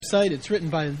website. It's written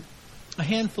by a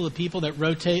handful of people that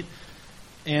rotate,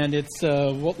 and it's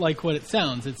like what it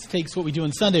sounds. It takes what we do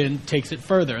on Sunday and takes it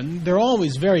further. And they're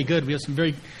always very good. We have some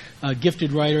very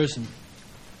gifted writers.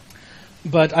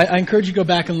 But I encourage you to go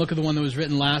back and look at the one that was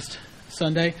written last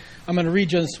Sunday. I'm going to read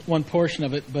just one portion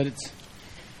of it, but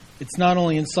it's not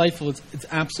only insightful, it's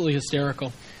absolutely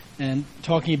hysterical. And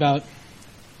talking about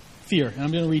fear. And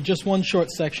I'm going to read just one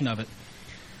short section of it.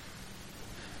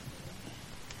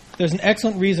 There's an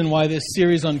excellent reason why this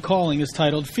series on calling is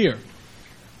titled Fear.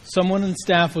 Someone on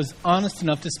staff was honest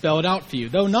enough to spell it out for you,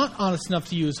 though not honest enough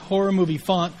to use horror movie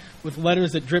font with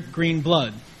letters that drip green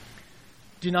blood.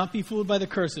 Do not be fooled by the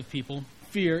cursive, people.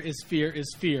 Fear is fear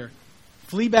is fear.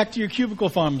 Flee back to your cubicle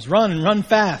farms. Run and run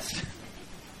fast.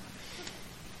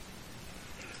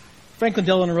 Franklin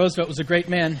Delano Roosevelt was a great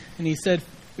man, and he said,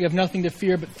 we have nothing to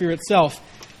fear but fear itself.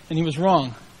 And he was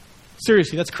wrong.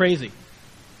 Seriously, that's crazy.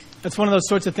 That's one of those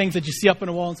sorts of things that you see up on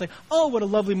a wall and say, oh, what a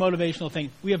lovely motivational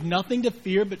thing. We have nothing to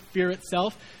fear but fear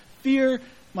itself. Fear,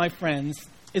 my friends,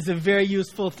 is a very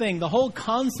useful thing. The whole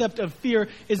concept of fear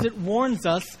is it warns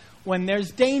us when there's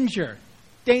danger.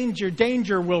 Danger,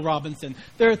 danger, Will Robinson.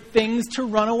 There are things to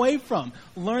run away from.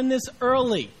 Learn this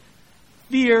early.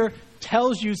 Fear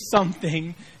tells you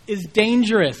something is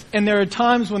dangerous. And there are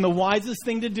times when the wisest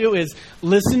thing to do is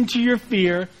listen to your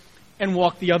fear and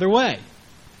walk the other way.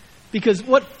 Because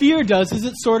what fear does is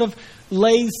it sort of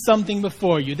lays something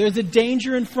before you. There's a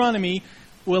danger in front of me.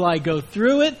 Will I go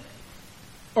through it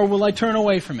or will I turn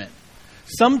away from it?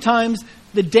 Sometimes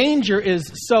the danger is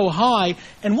so high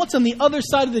and what's on the other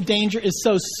side of the danger is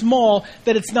so small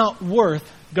that it's not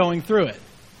worth going through it.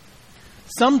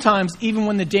 Sometimes, even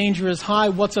when the danger is high,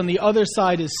 what's on the other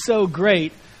side is so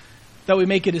great that we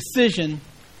make a decision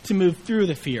to move through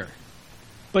the fear.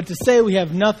 But to say we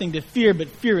have nothing to fear but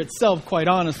fear itself, quite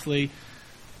honestly,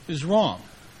 is wrong.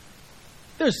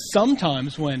 There's some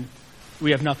times when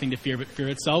we have nothing to fear but fear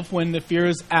itself, when the fear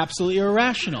is absolutely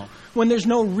irrational, when there's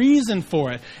no reason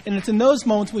for it. And it's in those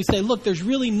moments we say, look, there's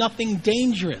really nothing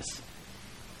dangerous.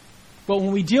 But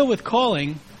when we deal with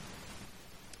calling,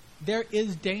 there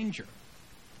is danger.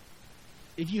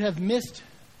 If you have missed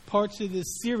parts of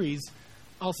this series,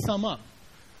 I'll sum up.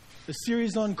 The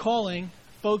series on calling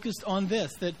focused on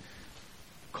this, that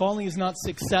calling is not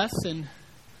success and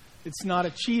it's not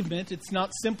achievement. It's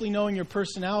not simply knowing your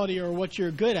personality or what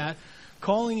you're good at.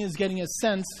 Calling is getting a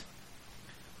sense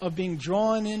of being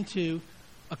drawn into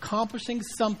accomplishing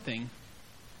something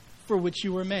for which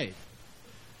you were made.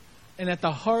 And at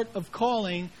the heart of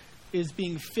calling is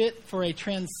being fit for a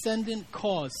transcendent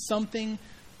cause, something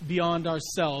beyond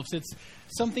ourselves. It's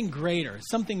something greater,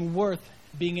 something worth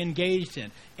being engaged in.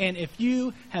 And if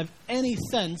you have any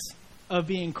sense of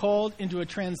being called into a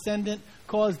transcendent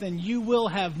cause, then you will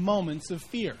have moments of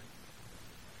fear.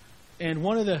 And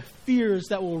one of the fears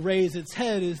that will raise its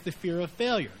head is the fear of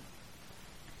failure.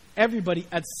 Everybody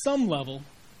at some level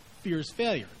fears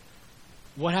failure.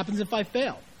 What happens if I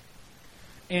fail?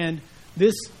 And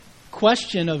this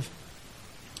question of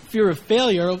fear of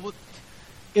failure,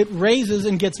 it raises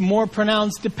and gets more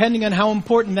pronounced depending on how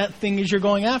important that thing is you're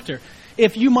going after.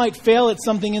 If you might fail at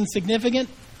something insignificant,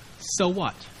 so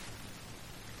what?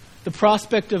 The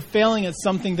prospect of failing at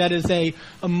something that is a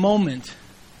moment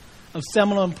of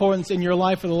seminal importance in your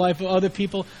life or the life of other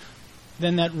people,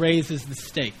 then that raises the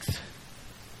stakes.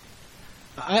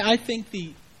 I think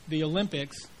the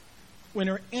Olympics,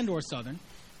 winter and or summer,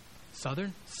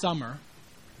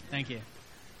 thank you.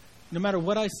 No matter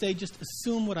what I say, just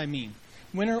assume what I mean.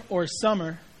 Winter or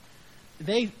summer,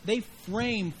 they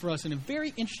frame for us in a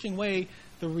very interesting way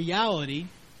the reality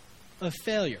of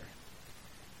failure.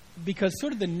 Because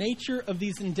sort of the nature of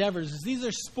these endeavors is these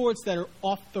are sports that are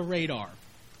off the radar.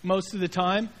 Most of the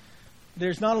time,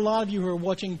 there's not a lot of you who are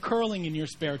watching curling in your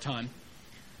spare time,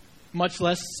 much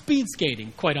less speed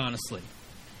skating, quite honestly.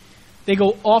 They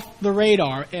go off the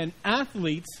radar, and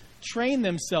athletes train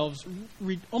themselves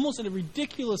almost at a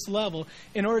ridiculous level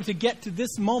in order to get to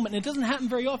this moment. And it doesn't happen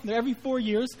very often. They're every 4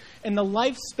 years, and the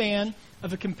lifespan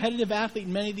of a competitive athlete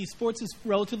in many of these sports is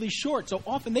relatively short. So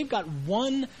often they've got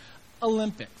one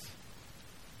Olympics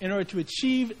in order to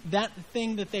achieve that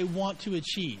thing that they want to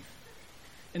achieve.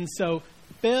 And so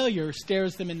failure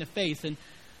stares them in the face. And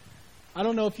I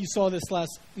don't know if you saw this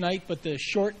last night, but the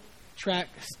short track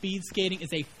speed skating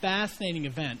is a fascinating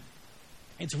event.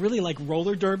 It's really like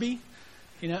roller derby,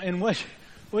 and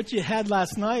what you had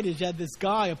last night is you had this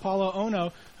guy, Apollo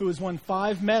Ono, who has won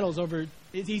 5 medals over,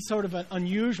 he's sort of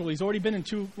unusual. He's already been in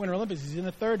 2 Winter Olympics. He's in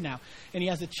the 3rd now. And he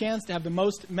has a chance to have the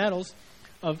most medals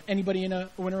of anybody in a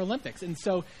Winter Olympics. And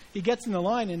so he gets in the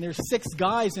line, and there's 6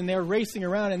 guys, and they're racing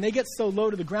around, and they get so low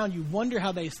to the ground, you wonder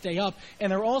how they stay up.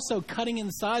 And they're also cutting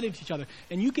inside of each other.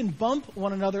 And you can bump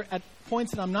one another at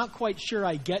points that I'm not quite sure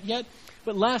I get yet.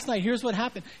 But last night, here's what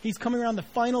happened. He's coming around the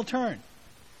final turn.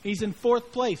 He's in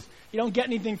 4th place. You don't get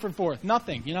anything for 4th.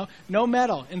 Nothing, no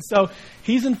medal. And so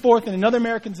he's in 4th, and another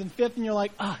American's in 5th, and you're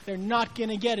like, they're not going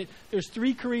to get it. There's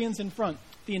 3 Koreans in front.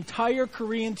 The entire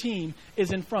Korean team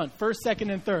is in front, 1st,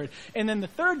 2nd, and 3rd. And then the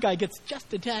 3rd guy gets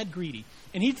just a tad greedy.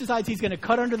 And he decides he's going to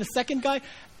cut under the 2nd guy.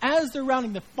 As they're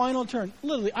rounding the final turn,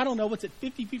 literally, I don't know,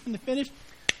 50 feet from the finish,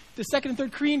 the 2nd and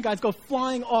 3rd Korean guys go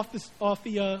flying off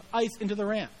the ice into the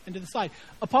ramp, into the side.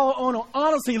 Apollo Ono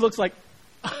honestly looks like...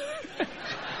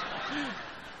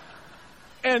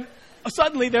 And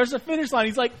suddenly there's a finish line.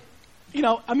 He's like,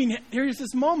 here's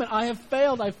this moment. I have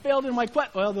failed. I failed in my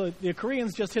quest. Well, the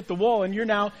Koreans just hit the wall, and you're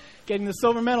now getting the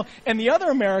silver medal. And the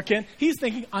other American, he's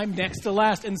thinking, I'm next to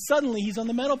last. And suddenly he's on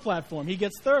the medal platform. He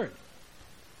gets 3rd.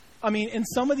 In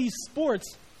some of these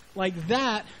sports like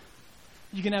that,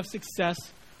 you can have success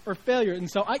or failure. And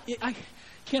so I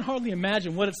can't hardly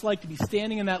imagine what it's like to be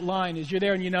standing in that line as you're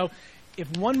there and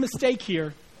if one mistake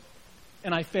here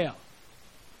and I fail.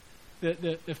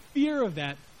 The fear of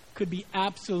that could be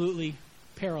absolutely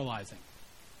paralyzing.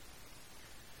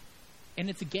 And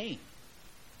it's a game.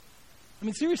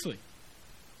 Seriously.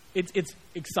 It's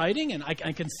exciting, and I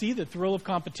can see the thrill of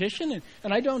competition,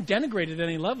 and I don't denigrate it at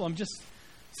any level. I'm just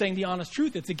saying the honest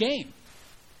truth. It's a game.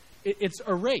 It's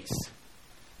a race.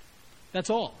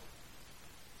 That's all.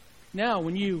 Now,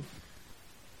 when you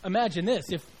imagine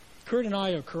this, if Kurt and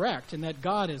I are correct, and that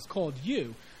God has called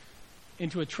you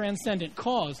into a transcendent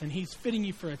cause, and he's fitting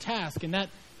you for a task, and that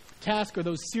task or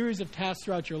those series of tasks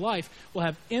throughout your life will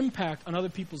have impact on other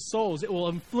people's souls. It will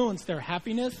influence their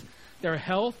happiness, their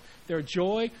health, their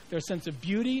joy, their sense of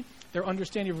beauty, their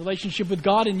understanding of relationship with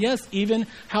God, and yes, even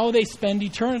how they spend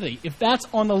eternity. If that's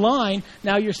on the line,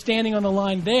 now you're standing on the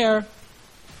line there,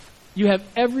 you have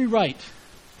every right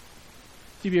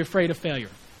to be afraid of failure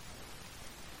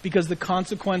because the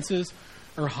consequences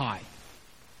are high.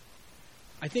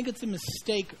 I think it's a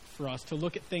mistake for us to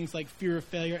look at things like fear of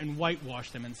failure and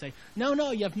whitewash them and say, no,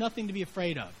 you have nothing to be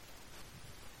afraid of.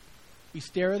 We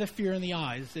stare at the fear in the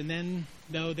eyes, and then,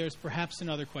 no, there's perhaps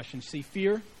another question. See,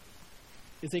 fear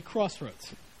is a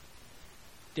crossroads.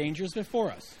 Danger is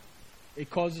before us. It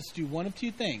causes us to do one of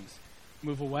 2 things,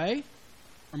 move away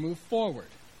or move forward.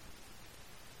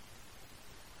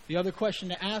 The other question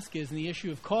to ask is, and the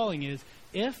issue of calling is,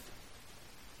 if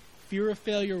fear of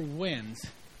failure wins,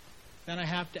 then I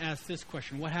have to ask this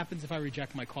question. What happens if I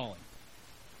reject my calling?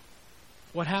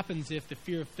 What happens if the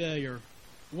fear of failure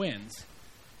wins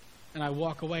and I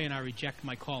walk away and I reject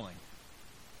my calling?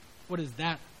 What does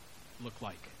that look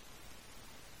like?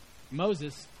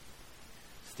 Moses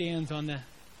stands on the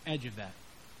edge of that.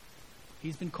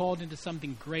 He's been called into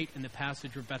something great in the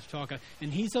passage we're about to talk about,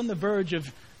 and he's on the verge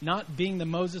of not being the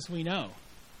Moses we know.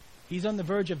 He's on the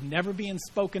verge of never being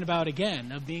spoken about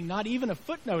again, of being not even a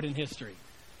footnote in history.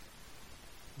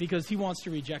 Because he wants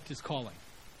to reject his calling.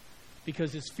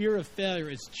 Because his fear of failure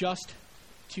is just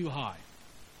too high.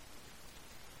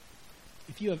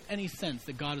 If you have any sense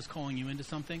that God is calling you into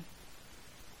something,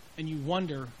 and you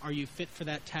wonder, are you fit for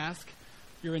that task?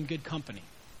 You're in good company.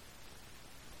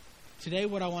 Today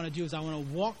what I want to do is I want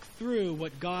to walk through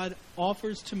what God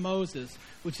offers to Moses,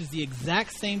 which is the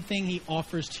exact same thing he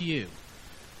offers to you.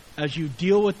 As you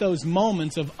deal with those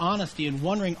moments of honesty and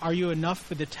wondering, are you enough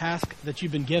for the task that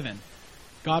you've been given?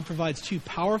 God provides 2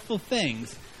 powerful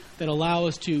things that allow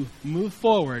us to move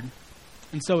forward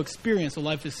and so experience a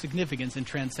life of significance and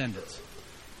transcendence.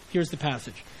 Here's the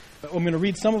passage. I'm going to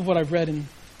read some of what I've read in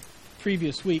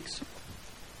previous weeks.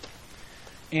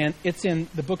 And it's in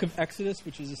the book of Exodus,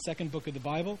 which is the 2nd book of the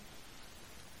Bible.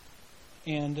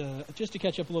 And just to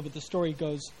catch up a little bit, the story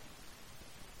goes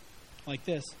like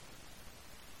this.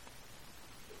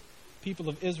 People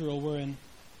of Israel were in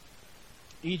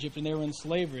Egypt, and they were in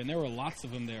slavery, and there were lots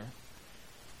of them there.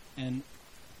 And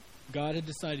God had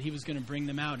decided he was going to bring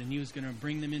them out, and he was going to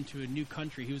bring them into a new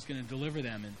country. He was going to deliver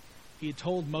them. And he had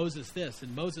told Moses this,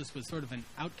 and Moses was sort of an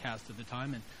outcast at the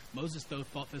time, and Moses, though,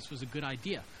 thought this was a good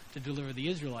idea to deliver the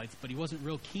Israelites, but he wasn't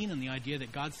real keen on the idea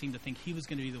that God seemed to think he was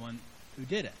going to be the one who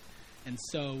did it. And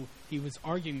so he was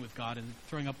arguing with God and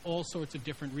throwing up all sorts of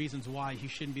different reasons why he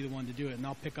shouldn't be the one to do it, and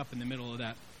I'll pick up in the middle of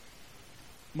that.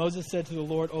 Moses said to the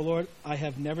Lord, O Lord, I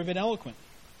have never been eloquent,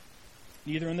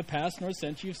 neither in the past nor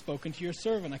since you've spoken to your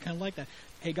servant. I kind of like that.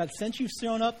 Hey, God, since you've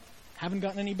shown up, haven't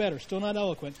gotten any better, still not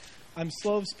eloquent. I'm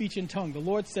slow of speech and tongue. The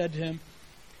Lord said to him,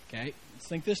 Okay, let's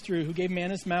think this through. Who gave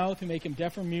man his mouth? Who make him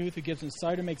deaf or mute? Who gives him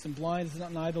sight or makes him blind? Is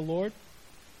not I the Lord?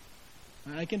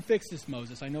 I can fix this,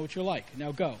 Moses. I know what you're like.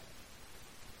 Now go.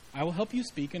 I will help you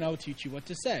speak, and I will teach you what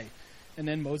to say. And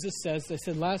then Moses says, I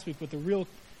said last week, what the real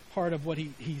part of what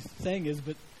he's saying is,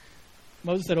 but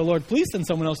Moses said, oh, Lord, please send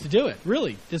someone else to do it.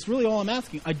 Really, that's really all I'm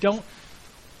asking. I don't.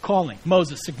 Calling.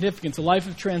 Moses, significance, a life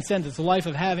of transcendence, a life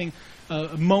of having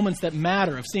moments that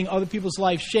matter, of seeing other people's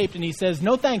lives shaped. And he says,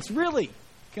 no thanks, really.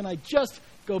 Can I just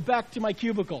go back to my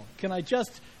cubicle? Can I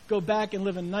just go back and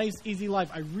live a nice, easy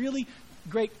life?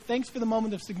 Great, thanks for the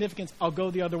moment of significance. I'll go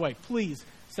the other way. Please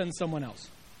send someone else.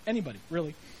 Anybody,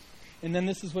 really. And then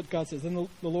this is what God says. Then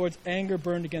the Lord's anger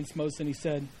burned against Moses, and he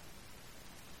said,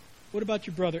 what about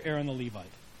your brother Aaron the Levite?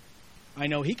 I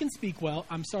know he can speak well.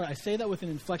 I'm sorry, I say that with an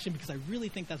inflection because I really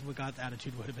think that's what God's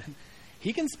attitude would have been.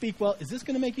 He can speak well. Is this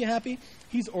going to make you happy?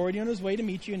 He's already on his way to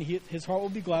meet you, and his heart will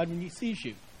be glad when he sees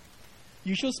you.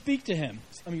 You shall speak to him.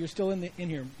 I mean, you're still in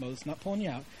here, Moses, not pulling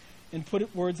you out. And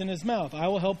put words in his mouth. I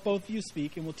will help both of you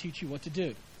speak and will teach you what to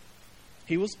do.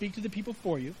 He will speak to the people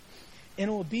for you, and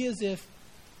it will be as if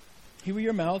he were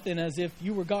your mouth and as if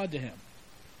you were God to him.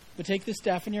 But take this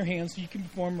staff in your hand so you can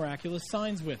perform miraculous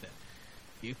signs with it.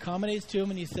 He accommodates to him,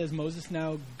 and he says, Moses,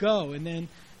 now go. And then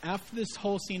after this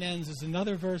whole scene ends, there's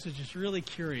another verse that's just really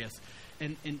curious.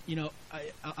 And you know,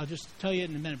 I'll just tell you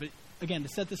in a minute. But again, to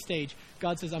set the stage,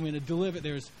 God says, I'm going to deliver.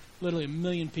 There's literally 1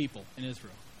 million people in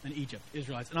Israel, in Egypt,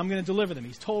 Israelites. And I'm going to deliver them.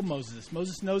 He's told Moses this.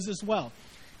 Moses knows this well.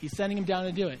 He's sending him down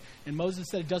to do it. And Moses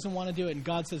said he doesn't want to do it. And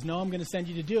God says, no, I'm going to send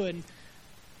you to do it.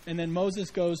 And then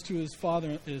Moses goes to his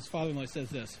father-in-law, says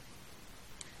this.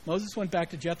 Moses went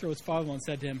back to Jethro, his father-in-law, and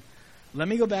said to him, let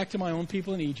me go back to my own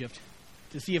people in Egypt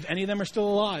to see if any of them are still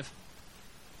alive.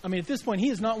 I mean, at this point, he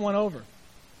has not won over.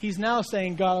 He's now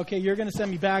saying, God, okay, you're going to send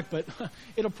me back, but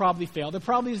it'll probably fail. There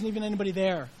probably isn't even anybody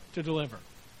there to deliver.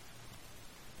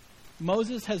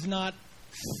 Moses has not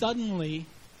suddenly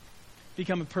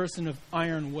become a person of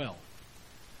iron will.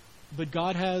 But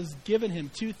God has given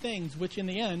him 2 things, which in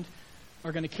the end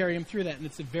are going to carry him through that. And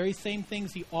it's the very same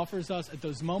things he offers us at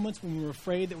those moments when we're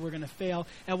afraid that we're going to fail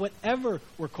at whatever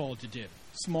we're called to do,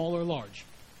 small or large.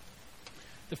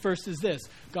 The first is this.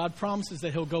 God promises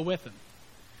that he'll go with him.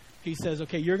 He says,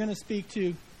 okay, you're going to speak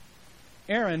to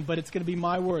Aaron, but it's going to be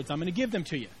my words. I'm going to give them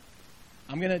to you.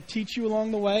 I'm going to teach you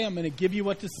along the way. I'm going to give you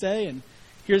what to say. And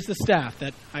here's the staff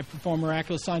that I perform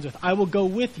miraculous signs with. I will go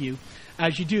with you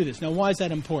as you do this. Now, why is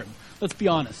that important? Let's be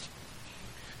honest.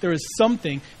 There is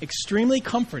something extremely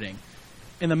comforting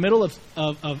in the middle of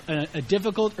a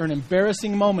difficult or an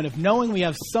embarrassing moment of knowing we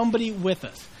have somebody with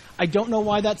us. I don't know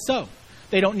why that's so.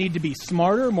 They don't need to be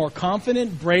smarter, more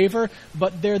confident, braver,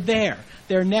 but they're there.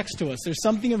 They're next to us. There's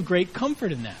something of great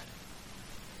comfort in that.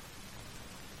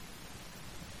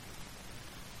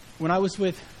 When I was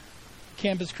with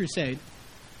Campus Crusade,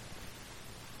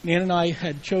 Nan and I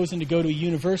had chosen to go to a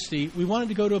university. We wanted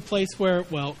to go to a place where,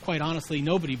 well, quite honestly,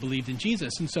 nobody believed in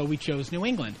Jesus. And so we chose New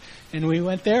England. And we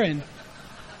went there, and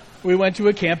we went to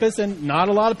a campus, and not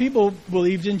a lot of people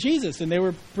believed in Jesus. And they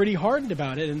were pretty hardened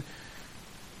about it. And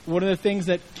one of the things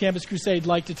that Campus Crusade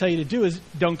like to tell you to do is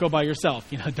don't go by yourself.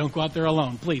 Don't go out there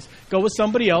alone. Please, go with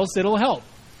somebody else. It'll help.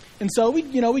 And so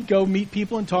we'd go meet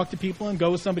people and talk to people and go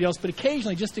with somebody else. But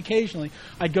occasionally, just occasionally,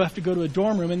 I'd have to go to a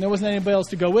dorm room, and there wasn't anybody else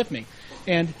to go with me.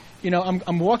 And,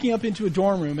 I'm walking up into a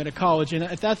dorm room at a college, and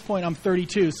at that point, I'm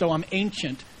 32, so I'm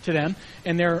ancient to them.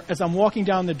 And as I'm walking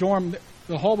down the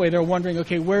hallway, they're wondering,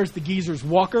 okay, where's the geezer's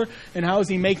walker, and how is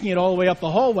he making it all the way up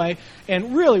the hallway,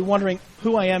 and really wondering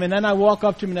who I am. And then I walk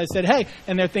up to them, and I said, hey,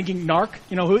 and they're thinking, narc,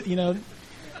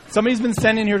 somebody's been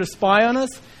sent in here to spy on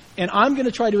us. And I'm going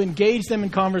to try to engage them in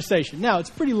conversation. Now, it's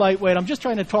pretty lightweight. I'm just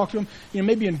trying to talk to them,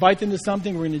 maybe invite them to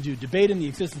something. We're going to do debate in the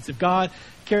existence of God,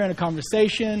 carry on a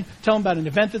conversation, tell them about an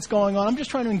event that's going on. I'm just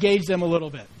trying to engage them a little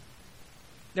bit.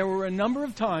 There were a number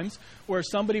of times where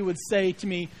somebody would say to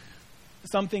me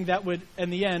something that would, in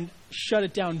the end, shut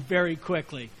it down very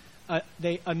quickly.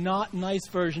 A not nice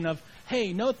version of,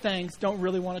 hey, no thanks, don't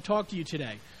really want to talk to you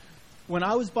today. When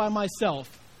I was by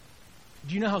myself,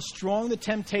 do you know how strong the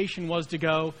temptation was to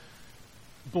go,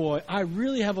 boy, I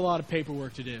really have a lot of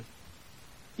paperwork to do.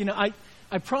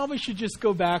 I probably should just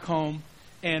go back home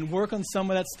and work on some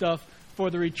of that stuff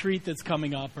for the retreat that's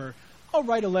coming up, or I'll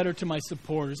write a letter to my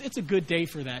supporters. It's a good day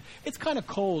for that. It's kind of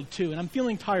cold, too, and I'm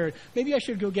feeling tired. Maybe I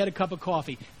should go get a cup of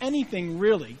coffee. Anything,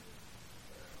 really,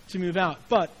 to move out.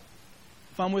 But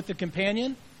if I'm with a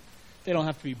companion, they don't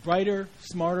have to be brighter,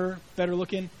 smarter, better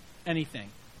looking, anything.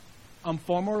 I'm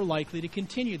far more likely to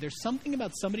continue. There's something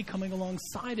about somebody coming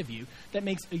alongside of you that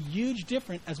makes a huge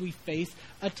difference as we face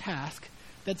a task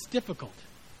that's difficult.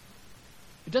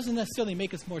 It doesn't necessarily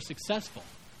make us more successful.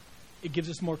 It gives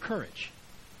us more courage.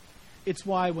 It's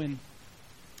why when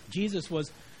Jesus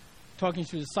was talking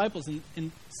to his disciples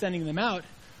and sending them out,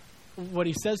 what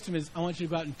he says to them is, I want you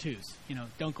to go out in twos.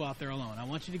 Don't go out there alone. I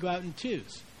want you to go out in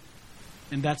twos.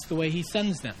 And that's the way he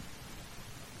sends them.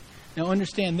 Now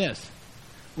understand this.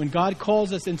 When God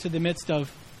calls us into the midst of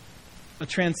a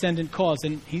transcendent cause,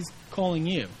 and he's calling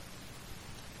you,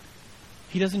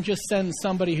 he doesn't just send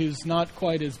somebody who's not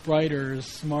quite as bright or as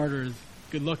smart or as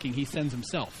good looking. He sends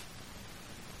himself.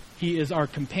 He is our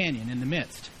companion in the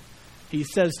midst. He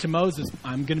says to Moses,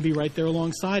 I'm going to be right there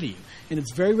alongside of you. And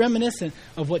it's very reminiscent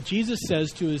of what Jesus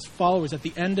says to his followers at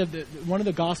the end of one of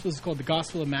the Gospels is called the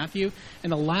Gospel of Matthew.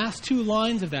 And the last two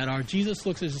lines of that are, Jesus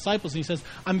looks at his disciples and he says,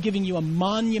 I'm giving you a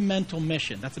monumental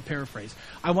mission. That's a paraphrase.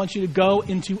 I want you to go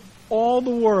into all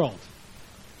the world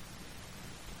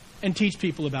and teach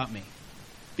people about me,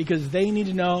 because they need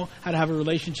to know how to have a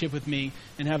relationship with me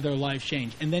and have their lives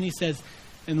change. And then he says,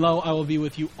 and lo, I will be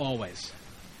with you always,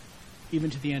 even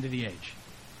to the end of the age.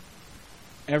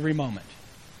 Every moment.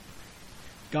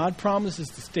 God promises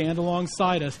to stand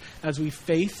alongside us as we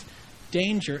face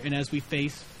danger and as we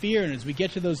face fear. And as we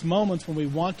get to those moments when we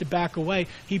want to back away,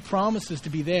 he promises to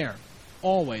be there,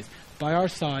 always, by our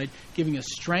side, giving us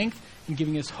strength and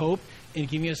giving us hope and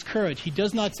giving us courage. He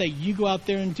does not say, you go out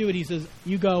there and do it. He says,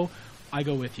 you go, I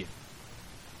go with you.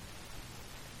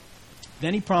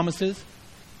 Then he promises,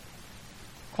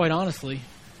 quite honestly,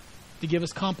 to give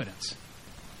us competence,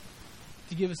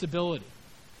 to give us ability,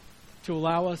 to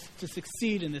allow us to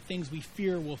succeed in the things we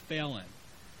fear we'll fail in.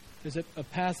 There's a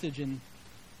passage in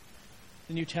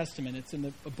the New Testament. It's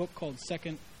in a book called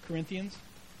 2 Corinthians.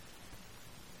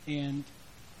 And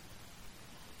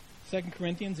 2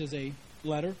 Corinthians is a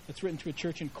letter that's written to a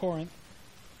church in Corinth.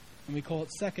 And we call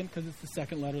it second because it's the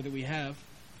second letter that we have.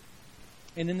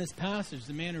 And in this passage,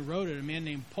 the man who wrote it, a man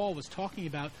named Paul, was talking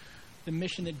about the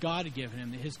mission that God had given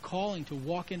him, his calling to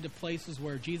walk into places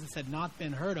where Jesus had not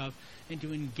been heard of and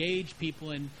to engage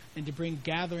people and to bring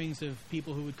gatherings of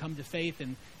people who would come to faith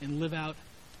and live out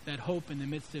that hope in the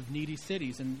midst of needy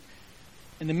cities. And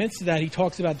in the midst of that, he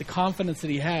talks about the confidence that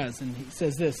he has. And he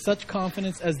says this, such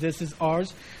confidence as this is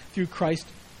ours through Christ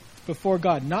before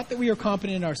God. Not that we are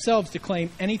competent in ourselves to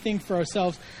claim anything for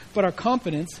ourselves, but our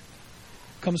confidence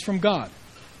comes from God.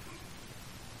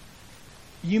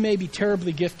 You may be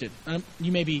terribly gifted.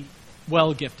 You may be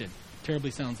well gifted.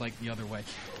 Terribly sounds like the other way.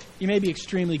 You may be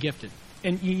extremely gifted.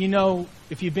 And you know,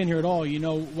 if you've been here at all, you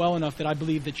know well enough that I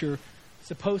believe that you're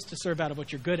supposed to serve out of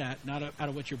what you're good at, not out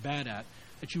of what you're bad at.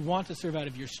 That you want to serve out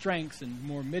of your strengths and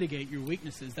more mitigate your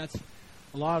weaknesses. That's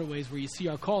a lot of ways where you see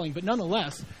our calling. But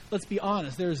nonetheless, let's be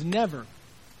honest, there is never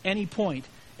any point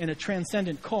in a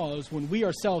transcendent cause when we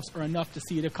ourselves are enough to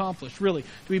see it accomplished. Really, do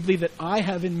we believe that I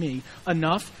have in me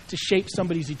enough to shape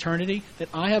somebody's eternity? That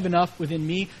I have enough within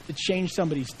me to change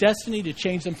somebody's destiny, to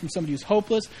change them from somebody who's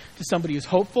hopeless to somebody who's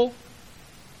hopeful?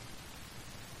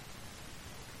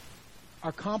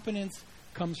 Our competence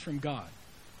comes from God.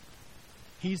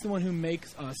 He's the one who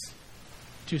makes us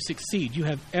to succeed. You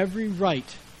have every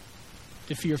right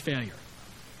to fear failure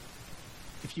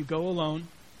if you go alone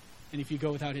and if you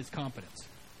go without his competence.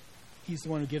 He's the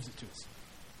one who gives it to us.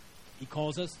 He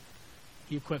calls us.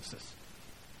 He equips us.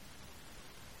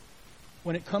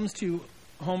 When it comes to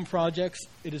home projects,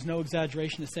 it is no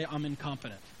exaggeration to say I'm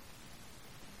incompetent.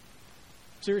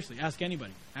 Seriously, ask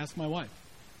anybody. Ask my wife.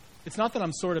 It's not that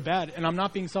I'm sort of bad, and I'm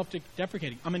not being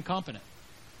self-deprecating. I'm incompetent.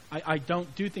 I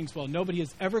don't do things well. Nobody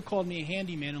has ever called me a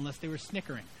handyman unless they were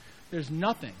snickering. There's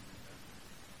nothing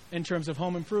in terms of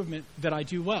home improvement that I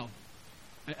do well.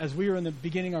 As we were in the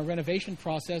beginning our renovation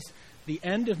process, the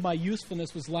end of my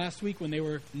usefulness was last week when they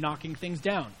were knocking things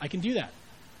down. I can do that.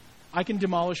 I can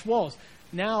demolish walls.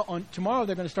 Now, tomorrow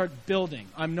they're going to start building.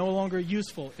 I'm no longer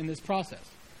useful in this process.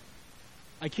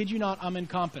 I kid you not, I'm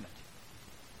incompetent.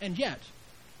 And yet,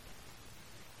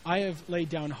 I have laid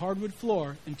down hardwood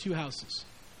floor in 2 houses.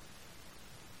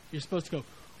 You're supposed to go,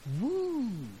 woo.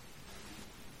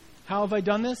 How have I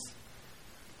done this?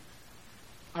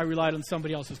 I relied on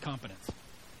somebody else's competence.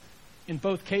 In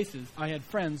both cases, I had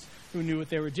friends who knew what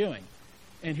they were doing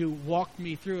and who walked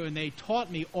me through, and they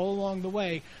taught me all along the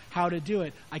way how to do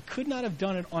it. I could not have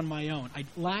done it on my own. I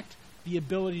lacked the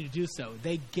ability to do so.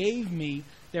 They gave me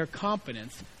their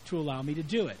competence to allow me to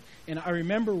do it. And I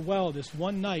remember well this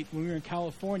one night when we were in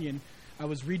California, and I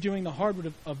was redoing the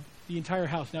hardwood of the entire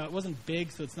house. Now, it wasn't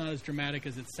big, so it's not as dramatic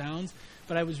as it sounds,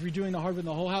 but I was redoing the hardwood in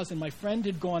the whole house, and my friend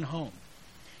had gone home.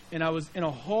 And I was in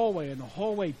a hallway, and the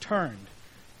hallway turned.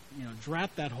 Drat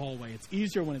that hallway. It's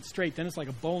easier when it's straight. Then it's like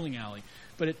a bowling alley.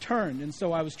 But it turned, and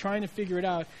so I was trying to figure it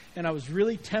out, and I was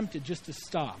really tempted just to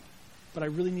stop but I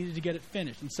really needed to get it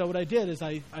finished. And so what I did is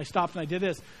I stopped and I did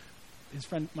this.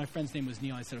 My friend's name was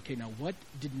Neil. I said, okay, now what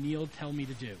did Neil tell me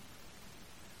to do?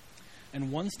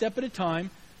 And one step at a time,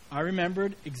 I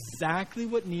remembered exactly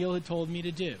what Neil had told me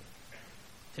to do.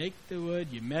 Take the wood,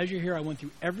 you measure here. I went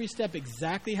through every step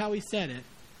exactly how he said it,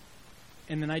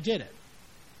 and then I did it.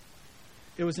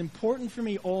 It was important for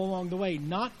me all along the way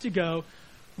not to go,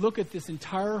 look at this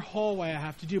entire hallway I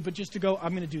have to do, but just to go,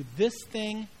 I'm going to do this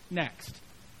thing next.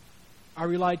 I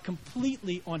relied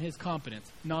completely on his competence,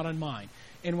 not on mine.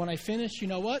 And when I finished, you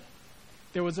know what?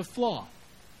 There was a flaw.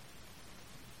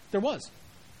 There was.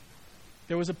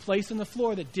 There was a place in the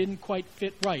floor that didn't quite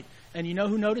fit right. And you know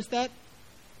who noticed that?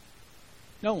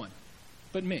 No one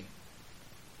but me.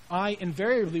 I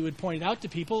invariably would point it out to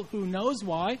people. Who knows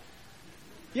why?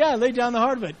 Yeah, I laid down the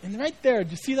hardwood. And right there,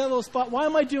 do you see that little spot? Why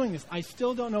am I doing this? I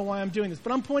still don't know why I'm doing this,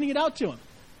 but I'm pointing it out to him.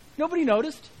 Nobody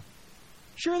noticed.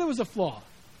 Sure, there was a flaw.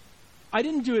 I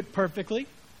didn't do it perfectly.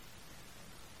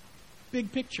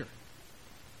 Big picture.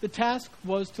 The task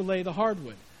was to lay the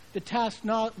hardwood. The task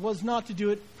was not to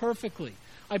do it perfectly.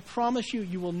 I promise you,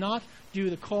 you will not do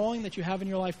the calling that you have in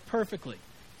your life perfectly.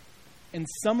 And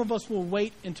some of us will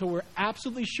wait until we're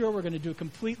absolutely sure we're going to do it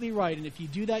completely right. And if you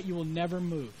do that, you will never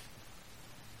move.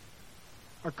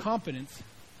 Our competence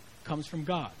comes from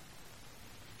God.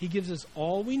 He gives us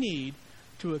all we need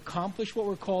to accomplish what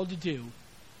we're called to do.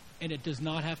 And it does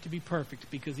not have to be perfect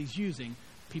because he's using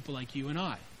people like you and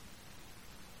I.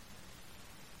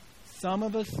 Some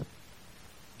of us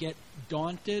get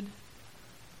daunted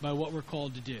by what we're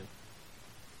called to do.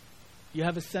 You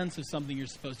have a sense of something you're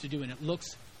supposed to do, and it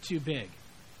looks too big.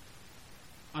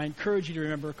 I encourage you to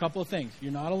remember a couple of things.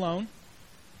 You're not alone.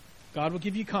 God will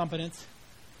give you competence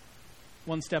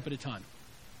one step at a time.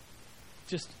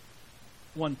 Just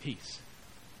one piece.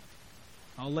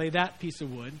 I'll lay that piece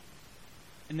of wood,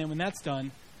 and then when that's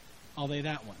done, I'll lay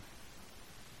that one.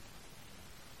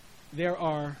 There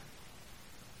are,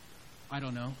 I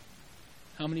don't know,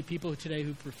 how many people today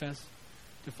who profess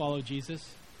to follow Jesus?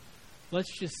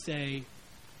 Let's just say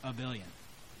 1 billion.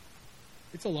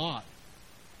 It's a lot.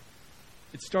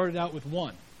 It started out with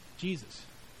one, Jesus.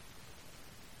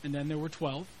 And then there were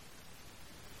 12.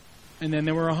 And then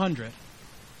there were 100.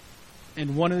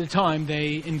 And one at a time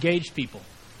they engaged people.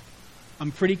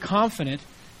 I'm pretty confident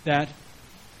that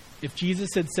if Jesus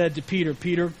had said to Peter,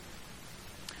 Peter,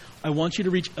 I want you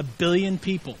to reach 1 billion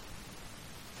people,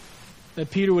 that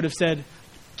Peter would have said,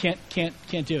 can't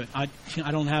do it. I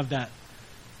don't have that.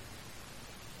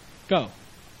 Go.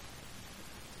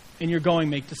 And you're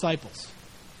going, make disciples.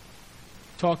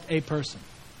 Talk to a person.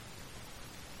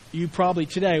 You probably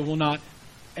today will not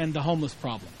end the homeless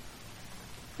problem.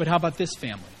 But how about this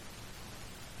family?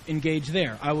 Engage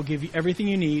there. I will give you everything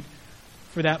you need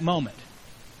for that moment.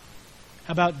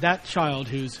 How about that child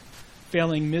who's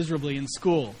failing miserably in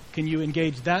school? Can you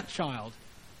engage that child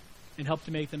and help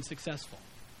to make them successful?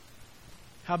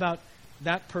 How about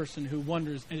that person who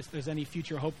wonders if there's any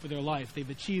future hope for their life? They've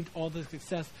achieved all the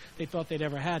success they thought they'd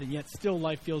ever had, and yet still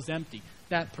life feels empty.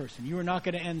 That person. You are not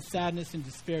going to end sadness and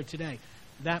despair today.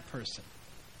 That person.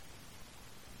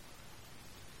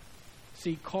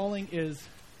 See, calling is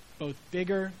both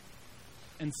bigger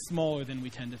and smaller than we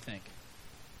tend to think.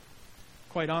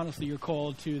 Quite honestly, you're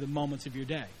called to the moments of your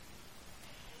day.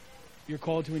 You're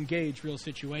called to engage real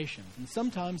situations. And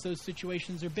sometimes those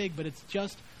situations are big, but it's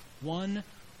just one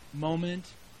moment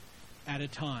at a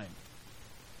time.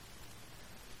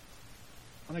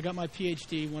 When I got my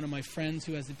PhD, one of my friends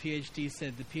who has a PhD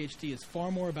said the PhD is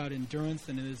far more about endurance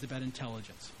than it is about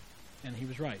intelligence. And he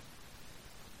was right.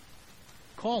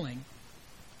 Calling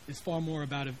is far more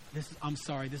about, this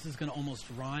is going to almost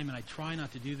rhyme, and I try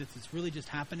not to do this. It's really just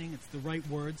happening. It's the right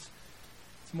words.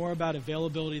 It's more about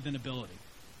availability than ability.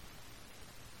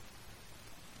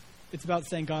 It's about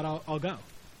saying, God, I'll go.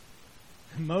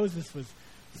 And Moses was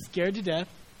scared to death.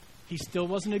 He still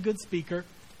wasn't a good speaker.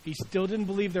 He still didn't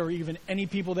believe there were even any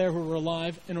people there who were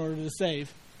alive in order to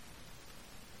save.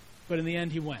 But in the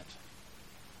end, he went.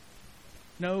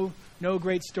 No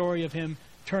great story of him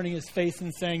turning his face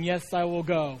and saying, yes, I will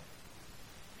go.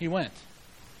 He went.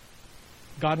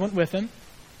 God went with him.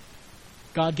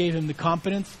 God gave him the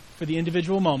competence for the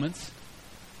individual moments.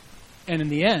 And in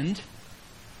the end,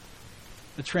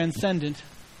 the transcendent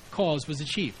cause was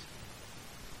achieved.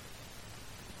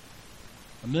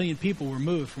 1 million people were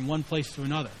moved from one place to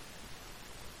another.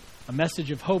 A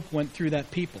message of hope went through that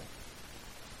people.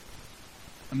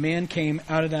 A man came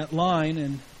out of that line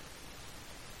and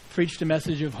preached a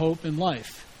message of hope and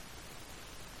life.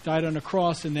 Died on a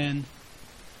cross and then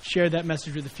shared that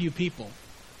message with a few people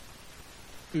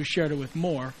who shared it with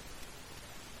more.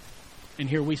 And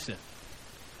here we sit.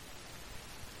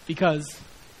 Because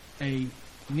a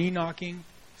knee-knocking,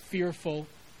 fearful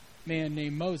man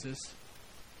named Moses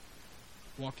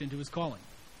walked into his calling.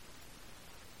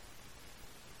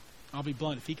 I'll be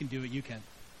blunt. If he can do it, you can.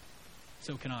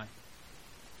 So can I.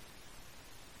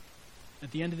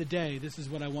 At the end of the day, this is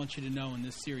what I want you to know in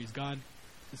this series. God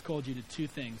has called you to two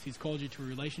things. He's called you to a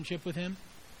relationship with him,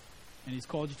 and he's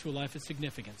called you to a life of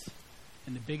significance.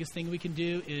 And the biggest thing we can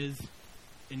do is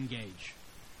engage.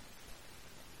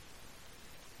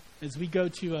 As we go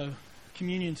to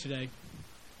communion today,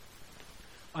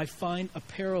 I find a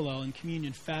parallel in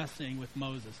communion fascinating with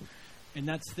Moses. And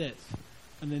that's this.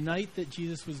 On the night that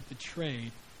Jesus was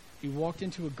betrayed, he walked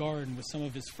into a garden with some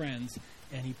of his friends,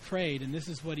 and he prayed, and this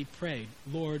is what he prayed: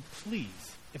 Lord,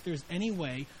 please, if there's any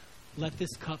way, let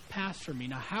this cup pass from me.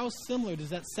 Now, how similar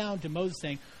does that sound to Moses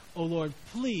saying, oh Lord,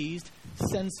 please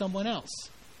send someone else?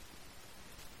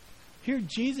 Here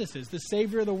Jesus is, the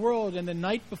Savior of the world, and the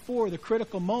night before the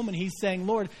critical moment, he's saying,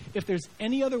 Lord, if there's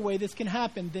any other way this can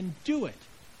happen, then do it.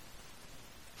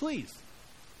 Please.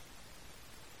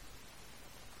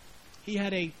 He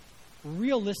had a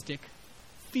realistic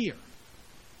fear.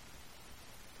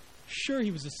 Sure,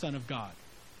 he was the Son of God,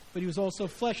 but he was also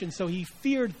flesh, and so he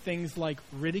feared things like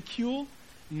ridicule,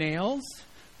 nails,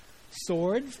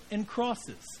 swords, and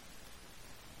crosses.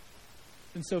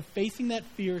 And so facing that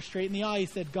fear straight in the eye, he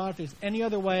said, God, if there's any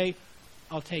other way,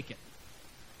 I'll take it.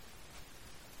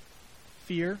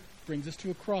 Fear brings us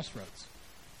to a crossroads.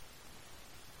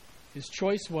 His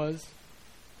choice was,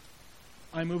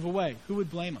 I move away. Who would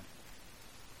blame him?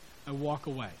 I walk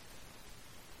away.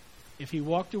 If he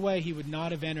walked away, he would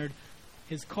not have entered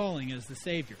his calling as the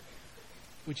Savior,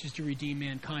 which is to redeem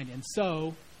mankind. And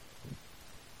so,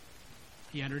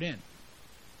 he entered in.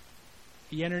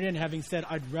 He entered in having said,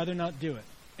 I'd rather not do it.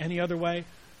 Any other way,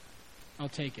 I'll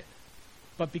take it.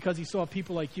 But because he saw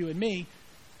people like you and me,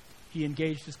 he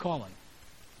engaged his calling.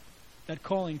 That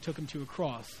calling took him to a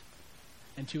cross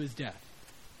and to his death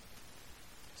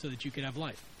so that you could have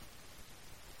life.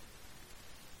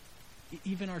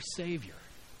 Even our Savior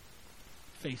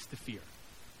faced the fear.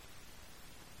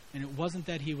 And it wasn't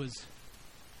that he was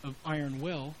of iron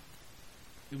will.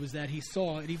 It was that he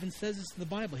saw, it even says this in the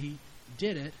Bible, he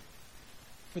did it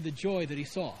for the joy that he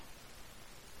saw.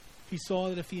 He saw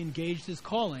that if he engaged his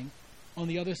calling, on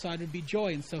the other side would be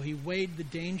joy. And so he weighed the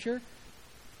danger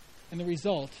and the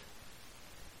result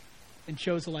and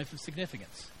chose a life of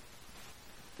significance.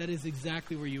 That is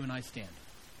exactly where you and I stand.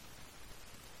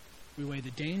 We weigh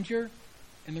the danger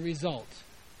and the result.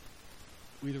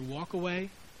 We either walk away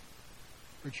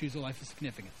or choose a life of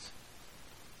significance.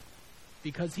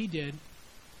 Because he did,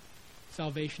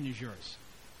 salvation is yours.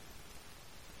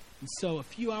 And so a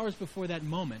few hours before that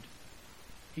moment,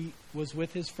 he was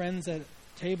with his friends at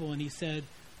a table and he said,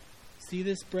 see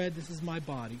this bread, this is my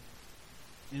body,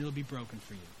 and it'll be broken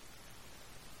for you.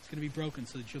 It's going to be broken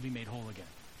so that you'll be made whole again.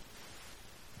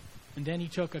 And then he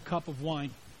took a cup of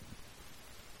wine.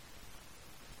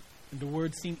 And the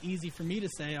words seem easy for me to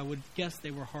say. I would guess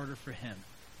they were harder for him.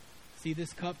 See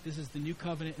this cup? This is the new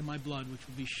covenant in my blood, which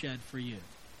will be shed for you.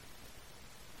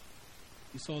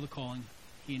 He saw the calling.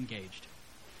 He engaged.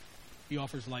 He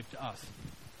offers life to us.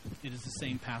 It is the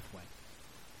same pathway.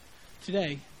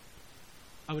 Today,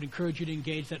 I would encourage you to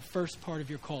engage that first part of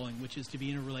your calling, which is to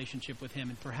be in a relationship with him.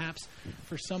 And perhaps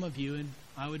for some of you, and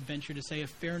I would venture to say a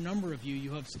fair number of you,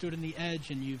 you have stood on the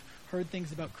edge and you've heard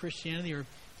things about Christianity or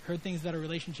heard things about a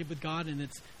relationship with God, and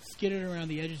it's skidded around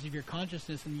the edges of your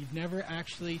consciousness and you've never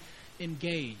actually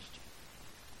engaged.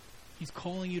 He's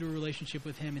calling you to a relationship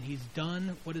with him, and he's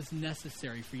done what is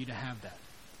necessary for you to have that.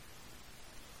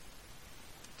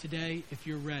 Today, if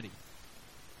you're ready,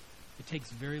 it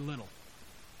takes very little.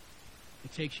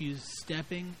 It takes you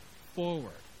stepping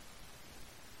forward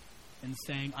and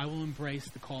saying, I will embrace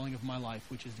the calling of my life,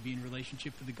 which is to be in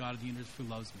relationship with the God of the universe who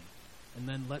loves me. And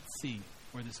then let's see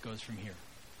where this goes from here.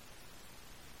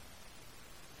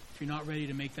 If you're not ready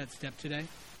to make that step today,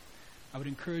 I would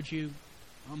encourage you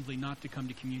humbly not to come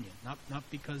to communion. Not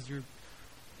because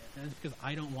because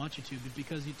I don't want you to, but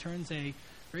because it turns a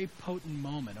very potent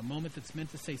moment, a moment that's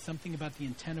meant to say something about the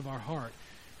intent of our heart,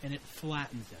 and it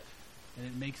flattens it, and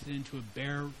it makes it into a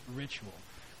bare ritual,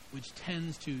 which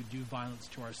tends to do violence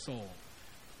to our soul.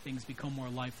 Things become more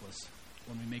lifeless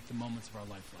when we make the moments of our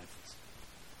life lifeless.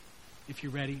 If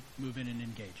you're ready, move in and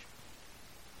engage.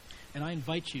 And I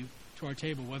invite you to our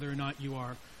table, whether or not you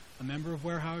are a member of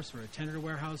Warehouse or attended a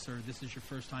Warehouse, or this is your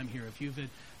first time here. If you've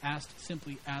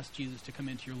simply asked Jesus to come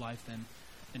into your life, then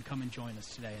come and join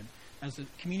us today. And as the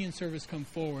communion service comes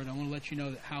forward, I want to let you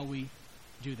know that how we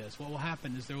do this. What will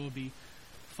happen is there will be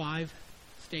 5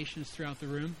 stations throughout the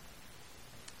room.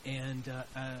 And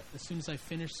as soon as I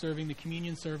finish serving the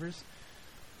communion servers,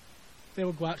 they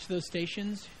will go out to those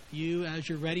stations. You, as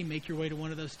you're ready, make your way to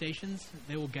one of those stations.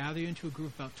 They will gather you into a group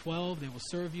of about 12. They will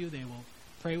serve you. They will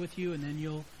pray with you, and then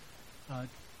you'll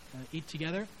eat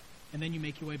together, and then you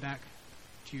make your way back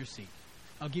to your seat.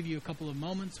 I'll give you a couple of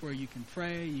moments where you can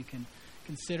pray, you can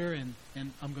consider, and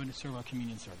I'm going to serve our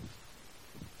communion service.